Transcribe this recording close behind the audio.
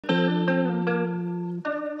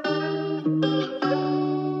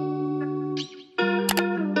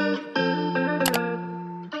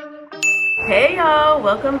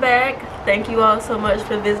welcome back. Thank you all so much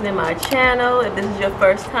for visiting my channel. If this is your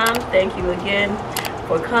first time, thank you again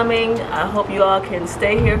for coming. I hope you all can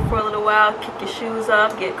stay here for a little while, kick your shoes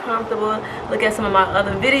off, get comfortable, look at some of my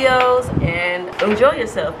other videos, and enjoy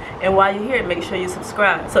yourself. And while you're here, make sure you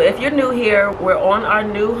subscribe. So if you're new here, we're on our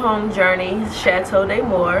new home journey, Chateau.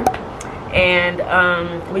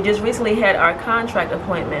 And we just recently had our contract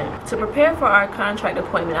appointment. To prepare for our contract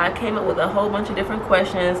appointment, I came up with a whole bunch of different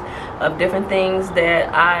questions of different things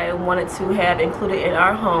that I wanted to have included in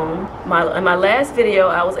our home. In my last video,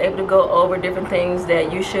 I was able to go over different things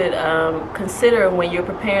that you should consider when you're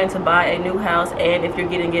preparing to buy a new house and if you're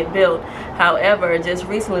getting it built. However, just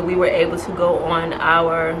recently we were able to go on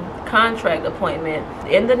our contract appointment.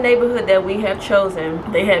 In the neighborhood that we have chosen,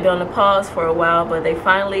 they had been on a pause for a while, but they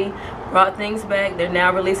finally brought things back. They're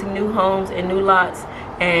now releasing new homes and new lots,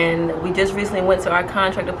 and we just recently went to our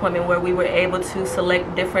contract appointment where we were able to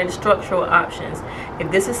select different structural options.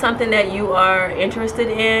 If this is something that you are interested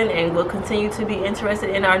in and will continue to be interested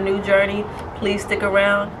in our new journey, please stick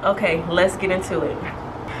around. Okay, let's get into it.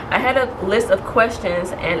 I had a list of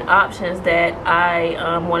questions and options that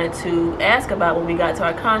I wanted to ask about when we got to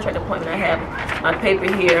our contract appointment. I have my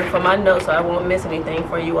paper here for my notes so I won't miss anything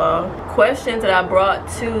for you all. Questions that I brought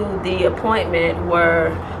to the appointment were,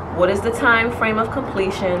 what is the time frame of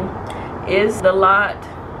completion? Is the lot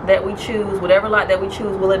that we choose, whatever lot that we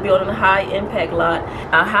choose, will it be on a high impact lot?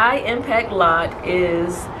 A high impact lot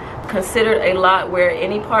is considered a lot where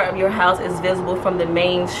any part of your house is visible from the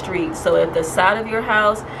main street. So if the side of your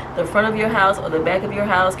house, the front of your house, or the back of your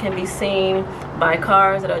house can be seen by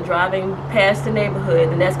cars that are driving past the neighborhood,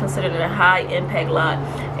 then that's considered a high impact lot.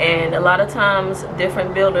 And a lot of times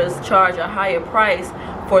different builders charge a higher price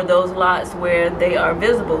for those lots where they are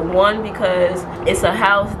visible. One, because it's a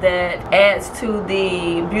house that adds to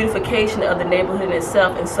the beautification of the neighborhood in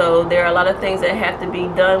itself, and so there are a lot of things that have to be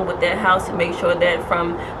done with that house to make sure that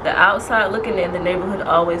from the outside looking in, the neighborhood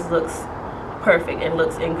always looks perfect and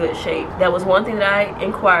looks in good shape. That was one thing that I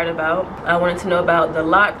inquired about. I wanted to know about the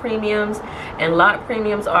lot premiums, and lot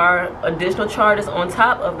premiums are additional charges on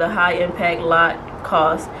top of the high impact lot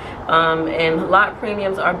cost. And lot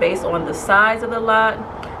premiums are based on the size of the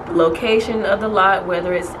lot, the location of the lot,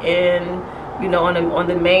 whether it's in, you know, on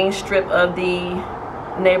the main strip of the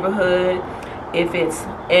neighborhood, if it's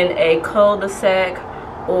in a cul-de-sac,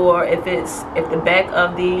 or if the back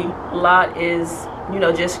of the lot is, you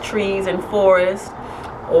know, just trees and forest,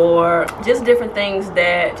 or just different things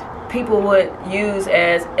that people would use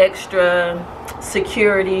as extra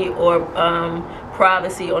security or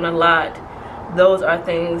privacy on a lot. Those are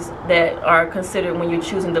things that are considered when you're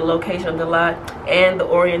choosing the location of the lot, and the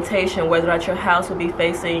orientation, whether or not your house will be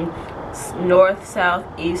facing north, south,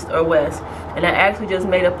 east, or west. And I actually just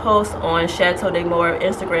made a post on Chateau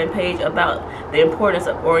Instagram page about the importance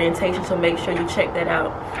of orientation, so make sure you check that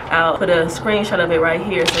out. I'll put a screenshot of it right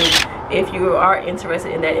here, so if you are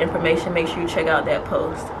interested in that information, make sure you check out that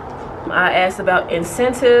post. I asked about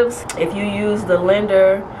incentives. If you use the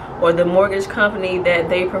lender or the mortgage company that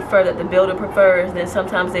they prefer, that the builder prefers, then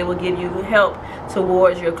sometimes they will give you help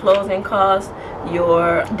towards your closing costs,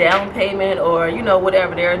 your down payment, or, you know,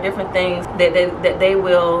 whatever. There are different things that they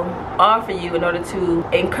will offer you in order to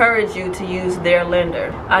encourage you to use their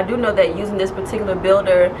lender. I do know that using this particular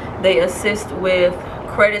builder, they assist with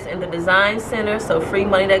credits in the design center, so free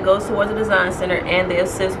money that goes towards the design center, and they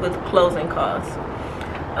assist with closing costs.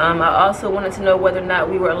 I also wanted to know whether or not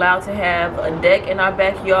we were allowed to have a deck in our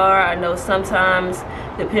backyard. I know sometimes,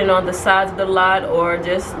 depending on the size of the lot or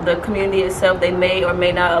just the community itself, they may or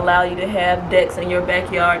may not allow you to have decks in your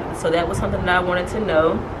backyard. So that was something that I wanted to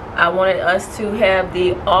know. I wanted us to have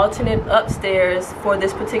the alternate upstairs for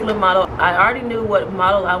this particular model. I already knew what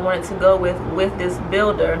model I wanted to go with this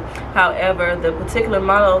builder. However, the particular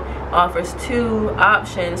model offers two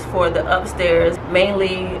options for the upstairs,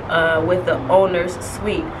 mainly with the owner's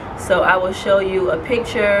suite. So I will show you a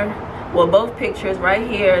picture, well, both pictures right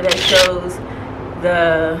here, that shows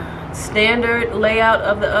the standard layout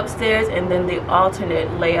of the upstairs and then the alternate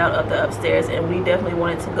layout of the upstairs, and we definitely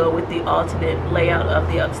wanted to go with the alternate layout of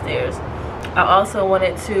the upstairs. I also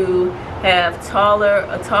wanted to have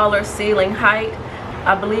a taller ceiling height.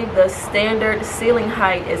 I believe the standard ceiling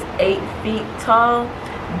height is 8 feet tall,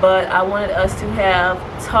 but I wanted us to have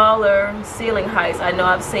taller ceiling heights. I know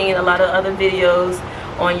I've seen a lot of other videos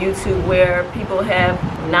on YouTube where people have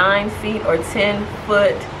 9 feet or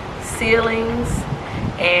 10-foot ceilings,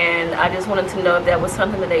 and I just wanted to know if that was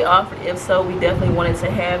something that they offered. If so, we definitely wanted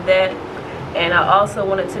to have that. And I also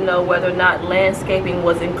wanted to know whether or not landscaping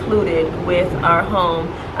was included with our home.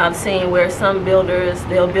 I've seen where some builders,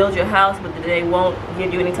 they'll build your house, but they won't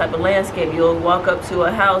give you any type of landscape. You'll walk up to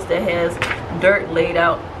a house that has dirt laid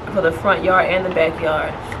out for the front yard and the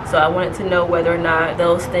backyard. So I wanted to know whether or not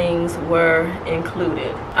those things were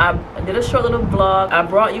included. I did a short little vlog. I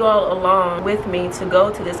brought you all along with me to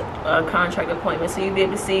go to this contract appointment, so you'll be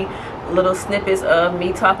able to see little snippets of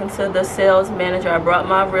me talking to the sales manager. I brought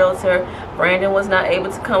my realtor. Brandon was not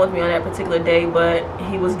able to come with me on that particular day, but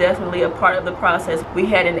he was definitely a part of the process. We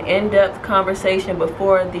had an in-depth conversation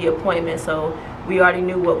before the appointment, so we already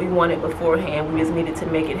knew what we wanted beforehand. We just needed to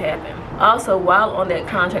make it happen. Also, while on that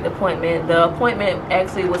contract appointment, the appointment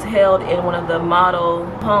actually was held in one of the model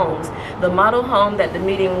homes. The model home that the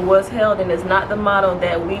meeting was held in is not the model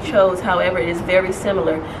that we chose. However, it is very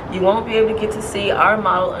similar. You won't be able to get to see our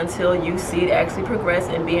model until you see it actually progress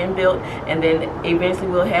and being built, and then eventually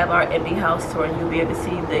we'll have our empty house tour and you'll be able to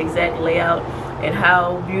see the exact layout and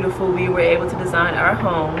how beautiful we were able to design our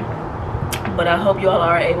home. But I hope you all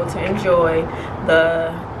are able to enjoy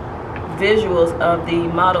the visuals of the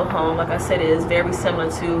model home. Like I said, it is very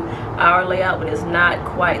similar to our layout, but it's not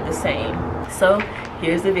quite the same. So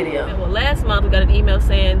here's the video. Well, last month we got an email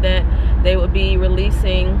saying that they would be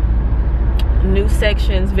releasing new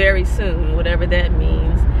sections very soon, whatever that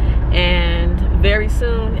means, and very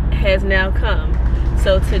soon has now come.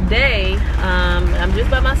 So today, I'm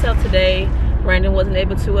just by myself today. Brandon wasn't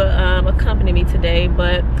able to accompany me today,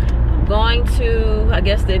 but I'm going to, I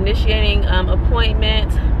guess, the initiating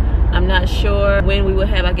appointment. I'm not sure when we will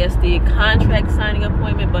have, I guess, the contract signing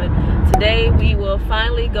appointment, but today we will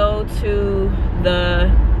finally go to the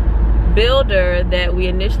builder that we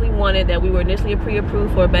initially wanted, that we were initially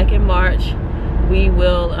pre-approved for back in March. We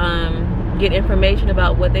will get information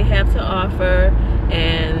about what they have to offer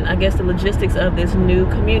and I guess the logistics of this new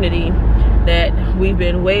community that we've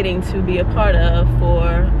been waiting to be a part of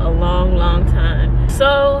for a long time.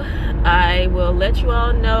 So I will let you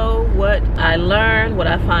all know what I learned, what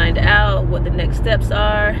I find out, what the next steps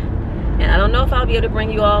are, and I don't know if I'll be able to bring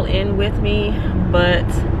you all in with me, but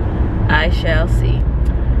I shall see.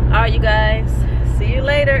 All right, you guys, see you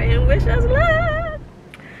later and wish us luck.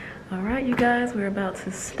 All right, you guys, we're about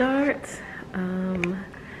to start.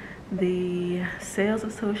 The sales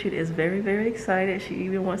associate is very excited. She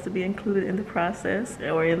even wants to be included in the process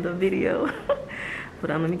or in the video. But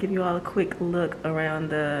I'm going to give you all a quick look around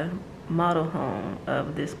the model home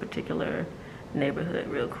of this particular neighborhood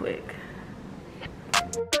real quick.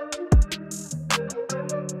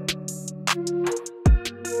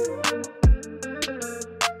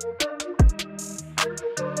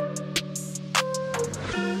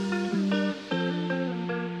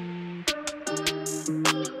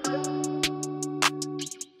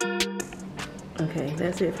 Okay,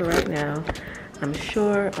 that's it for right now. I'm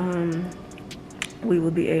sure we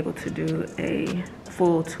will be able to do a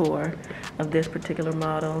full tour of this particular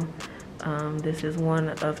model. This is one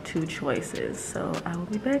of two choices, so I will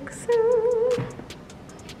be back soon.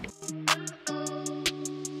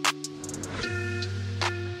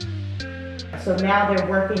 So now they're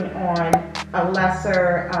working on a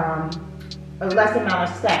lesser amount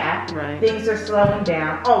of staff. Right. Things are slowing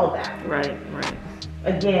down, all of that. Right.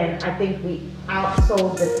 Again, I think we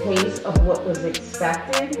outsold the pace of what was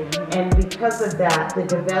expected, and because of that, the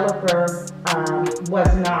developer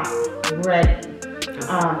was not ready.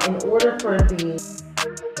 In order for the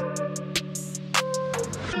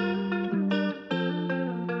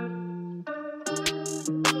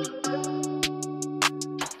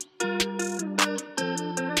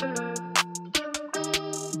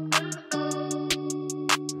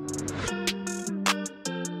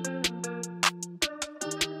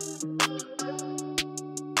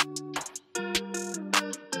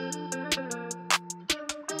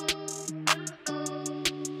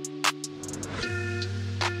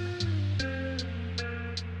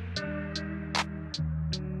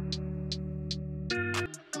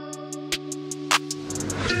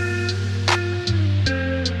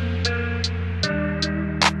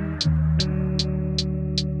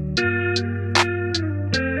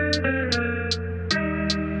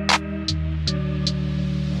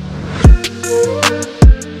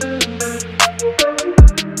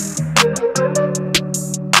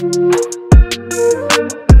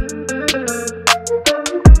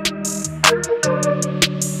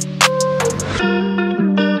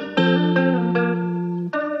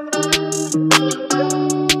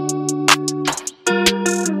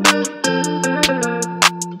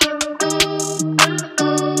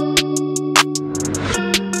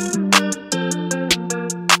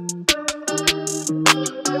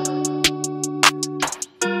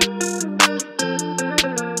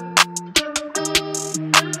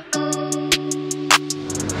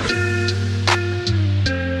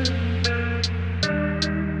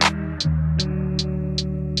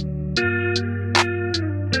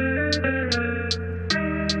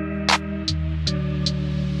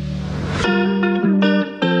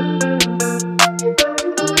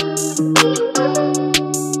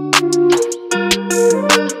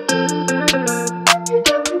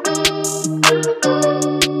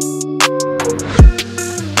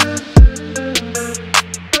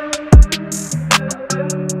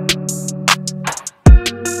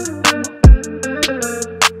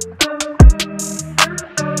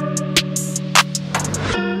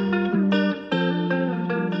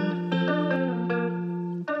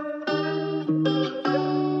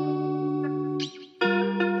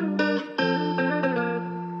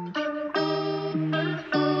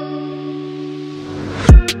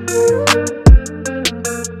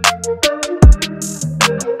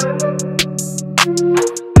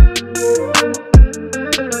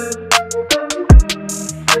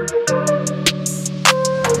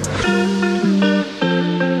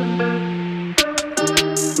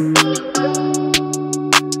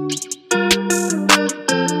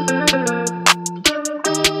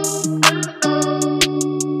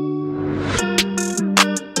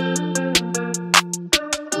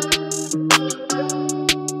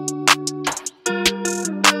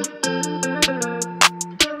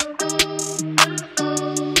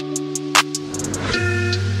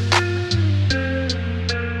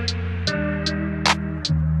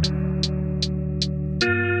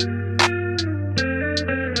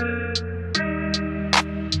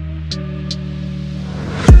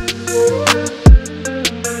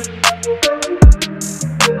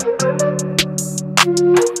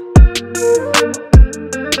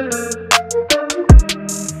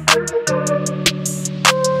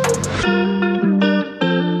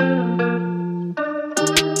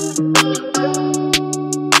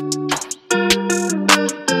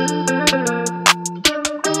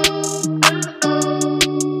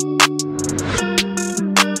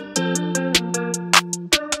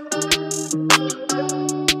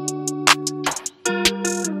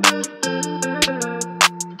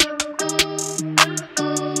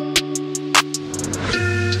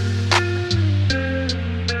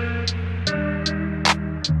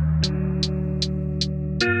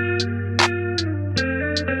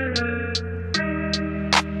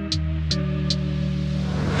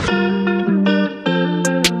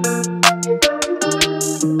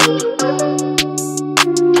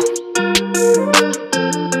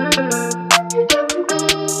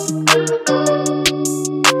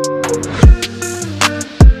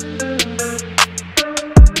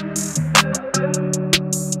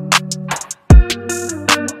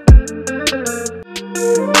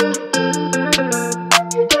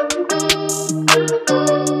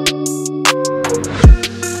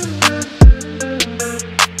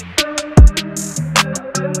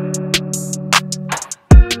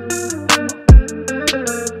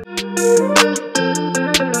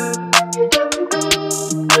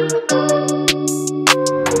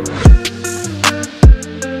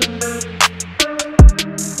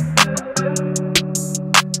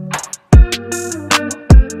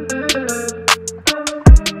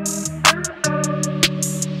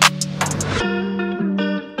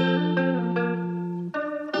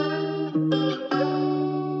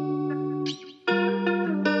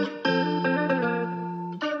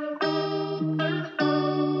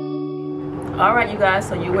All right, you guys,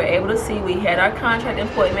 so you were able to see we had our contract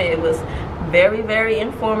appointment. It was very, very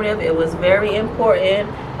informative. It was very important.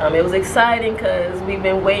 It was exciting because we've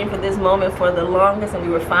been waiting for this moment for the longest, and we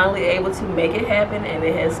were finally able to make it happen, and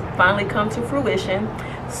it has finally come to fruition.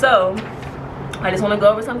 So I just want to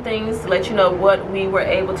go over some things to let you know what we were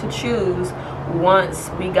able to choose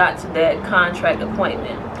once we got to that contract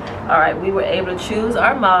appointment. All right, we were able to choose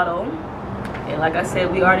our model, and like I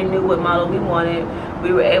said, we already knew what model we wanted.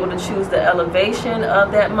 We were able to choose the elevation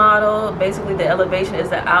of that model. Basically, the elevation is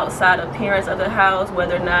the outside appearance of the house,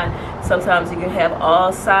 whether or not sometimes you can have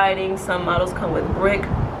all siding. Some models come with brick.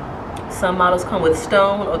 Some models come with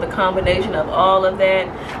stone, or the combination of all of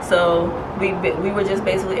that. So we were just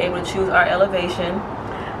basically able to choose our elevation.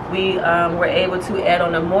 We were able to add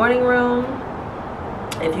on a morning room.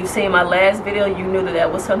 If you've seen my last video, you knew that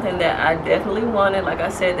that was something that I definitely wanted. Like I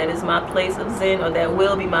said, that is my place of zen, or that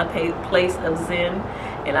will be my place of zen,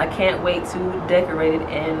 and I can't wait to decorate it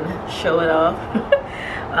and show it off.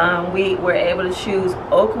 We were able to choose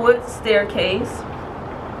oakwood staircase,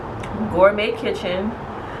 gourmet kitchen,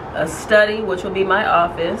 a study, which will be my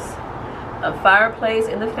office, a fireplace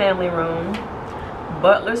in the family room,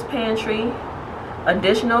 butler's pantry,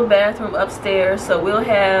 additional bathroom upstairs. So we'll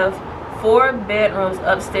have 4 bedrooms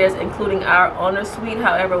upstairs, including our owner suite.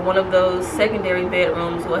 However, one of those secondary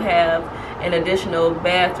bedrooms will have an additional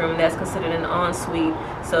bathroom that's considered an ensuite.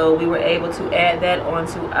 So we were able to add that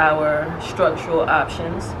onto our structural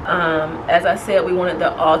options. As I said, we wanted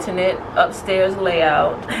the alternate upstairs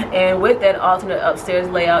layout, and with that alternate upstairs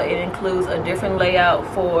layout, it includes a different layout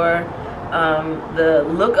for the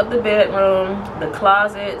look of the bedroom, the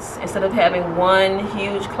closets. Instead of having one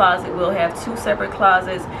huge closet, we'll have 2 separate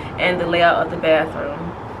closets, and the layout of the bathroom.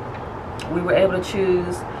 We were able to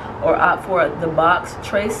choose or opt for the box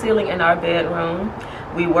tray ceiling in our bedroom.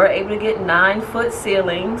 We were able to get 9-foot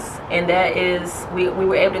ceilings, and that is, we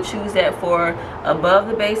were able to choose that for above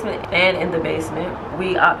the basement and in the basement.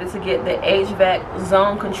 We opted to get the HVAC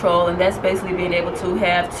zone control, and that's basically being able to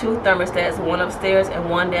have 2 thermostats, one upstairs and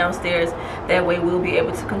one downstairs. That way we'll be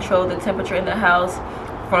able to control the temperature in the house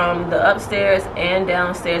from the upstairs and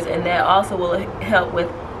downstairs, and that also will help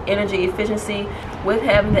with energy efficiency with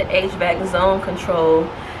having the HVAC zone control.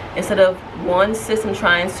 Instead of one system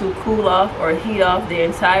trying to cool off or heat off the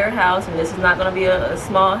entire house, and this is not going to be a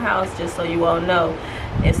small house, just so you all know.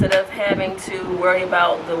 Instead of having to worry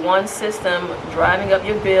about the one system driving up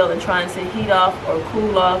your bill and trying to heat off or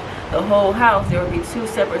cool off the whole house, there will be 2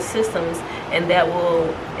 separate systems, and that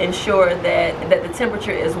will ensure that the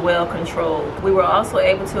temperature is well controlled. We were also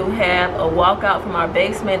able to have a walkout from our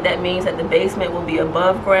basement. That means that the basement will be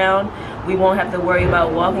above ground. We won't have to worry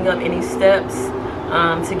about walking up any steps.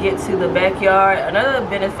 to get to the backyard. Another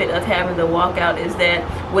benefit of having the walkout is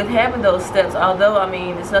that with having those steps, although I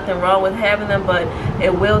mean there's nothing wrong with having them, but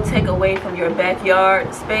it will take away from your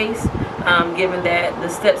backyard space, given that the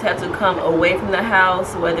steps have to come away from the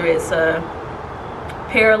house, whether it's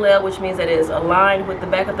parallel, which means that it is aligned with the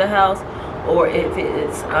back of the house, or if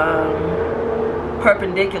it's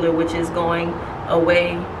perpendicular, which is going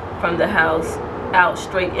away from the house out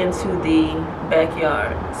straight into the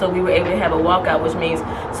backyard. So we were able to have a walkout, which means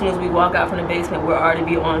as soon as we walk out from the basement, we'll already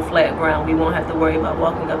be on flat ground. We won't have to worry about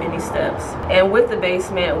walking up any steps. And with the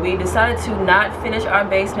basement, we decided to not finish our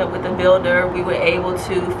basement with the builder. We were able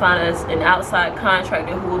to find us an outside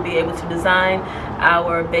contractor who will be able to design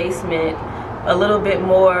our basement a little bit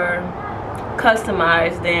more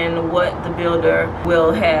customized than what the builder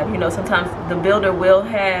will have. You know, sometimes the builder will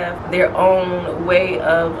have their own way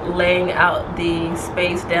of laying out the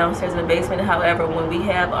space downstairs in the basement. However, when we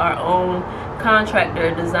have our own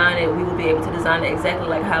contractor design it, we will be able to design it exactly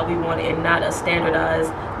like how we want it and not a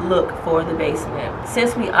standardized look for the basement.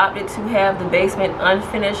 Since we opted to have the basement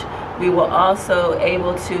unfinished, we were also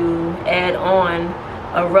able to add on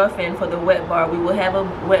a rough-in for the wet bar. We will have a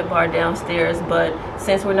wet bar downstairs, but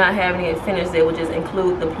since we're not having it finished, they will just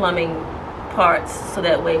include the plumbing parts, so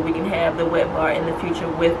that way we can have the wet bar in the future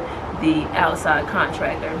with the outside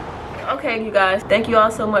contractor. Okay, you guys, thank you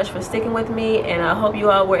all so much for sticking with me, and I hope you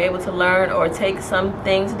all were able to learn or take some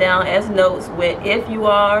things down as notes if you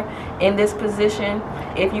are in this position,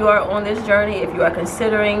 if you are on this journey, if you are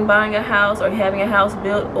considering buying a house or having a house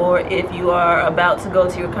built, or if you are about to go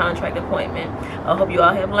to your contract appointment. I hope you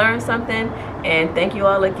all have learned something, and thank you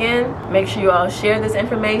all again. Make sure you all share this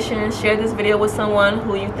information, share this video with someone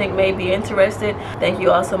who you think may be interested. Thank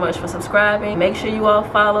you all so much for subscribing. Make sure you all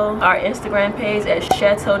follow our Instagram page at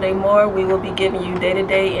Chateau. We will be giving you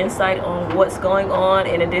day-to-day insight on what's going on,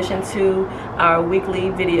 in addition to our weekly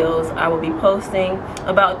videos. I will be posting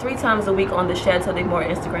about 3 times a week on the Chateau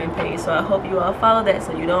Instagram page, so I hope you all follow that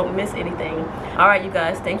so you don't miss anything. All right, you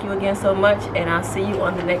guys, thank you again so much, and I'll see you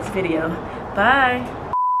on the next video. Bye.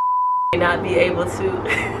 May not be able to.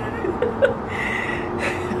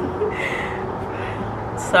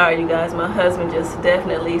 Sorry, you guys, my husband just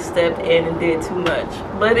definitely stepped in and did too much.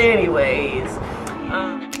 But anyways,